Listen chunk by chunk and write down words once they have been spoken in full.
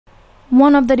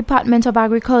One of the Department of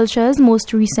Agriculture's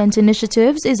most recent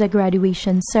initiatives is a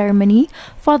graduation ceremony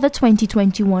for the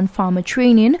 2021 Farmer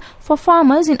Training for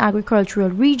farmers in agricultural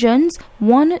regions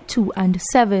 1, 2, and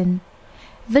 7.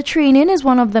 The training is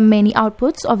one of the many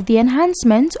outputs of the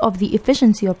enhancement of the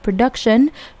efficiency of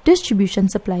production, distribution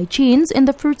supply chains in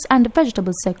the fruits and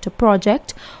vegetable sector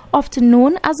project, often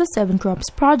known as the 7 Crops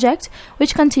Project,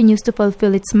 which continues to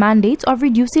fulfill its mandate of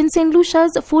reducing St.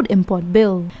 Lucia's food import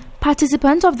bill.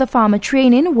 Participant of the farmer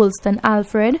training, Wilston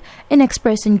Alfred, in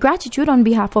expressing gratitude on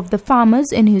behalf of the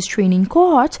farmers in his training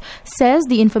cohort, says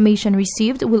the information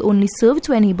received will only serve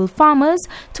to enable farmers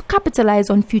to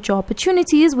capitalize on future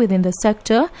opportunities within the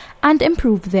sector and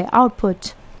improve their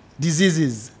output.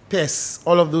 Diseases, pests,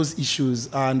 all of those issues.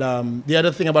 And the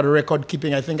other thing about record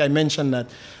keeping, I think I mentioned that.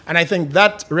 And I think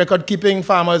that record keeping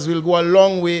farmers will go a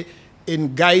long way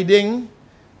in guiding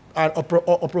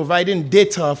or providing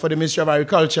data for the Ministry of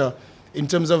Agriculture in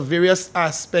terms of various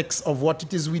aspects of what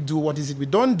it is we do, what is it we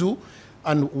don't do,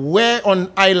 and where on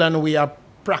island we are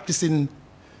practicing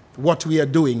what we are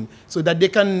doing, so that they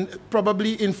can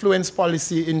probably influence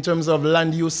policy in terms of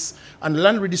land use and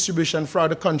land redistribution throughout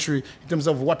the country in terms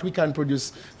of what we can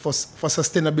produce for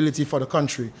sustainability for the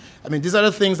country. I mean, these are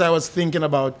the things I was thinking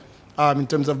about in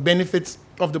terms of benefits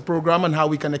of the program and how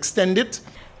we can extend it.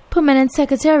 Permanent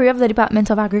Secretary of the Department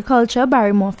of Agriculture,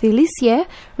 Barrymore Felicien,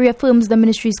 reaffirms the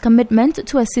ministry's commitment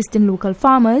to assisting local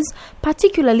farmers,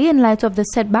 particularly in light of the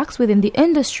setbacks within the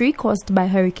industry caused by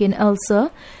Hurricane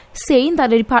Elsa, saying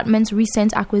that the department's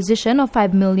recent acquisition of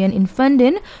 $5 million in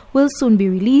funding will soon be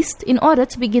released in order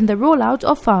to begin the rollout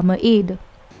of farmer aid.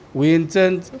 We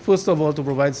intend, first of all, to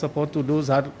provide support to those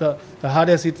the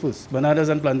hardest hit first, bananas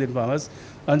and plantain farmers,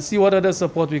 and see what other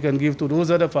support we can give to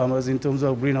those other farmers in terms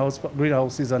of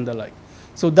greenhouses and the like.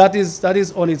 So that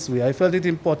is on its way. I felt it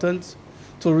important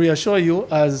to reassure you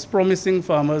as promising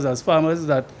farmers, as farmers,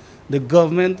 that the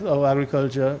government of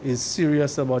agriculture is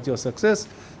serious about your success.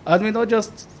 And we're not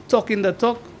just talking the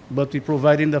talk, but we're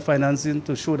providing the financing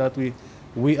to show that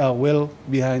we are well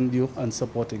behind you and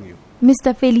supporting you.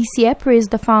 Mr. Felicien praised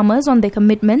the farmers on their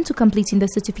commitment to completing the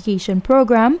certification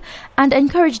program and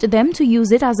encouraged them to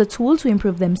use it as a tool to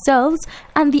improve themselves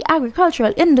and the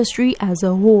agricultural industry as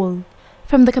a whole.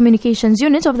 From the Communications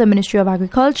Unit of the Ministry of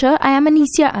Agriculture, I am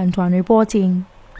Lucia reporting.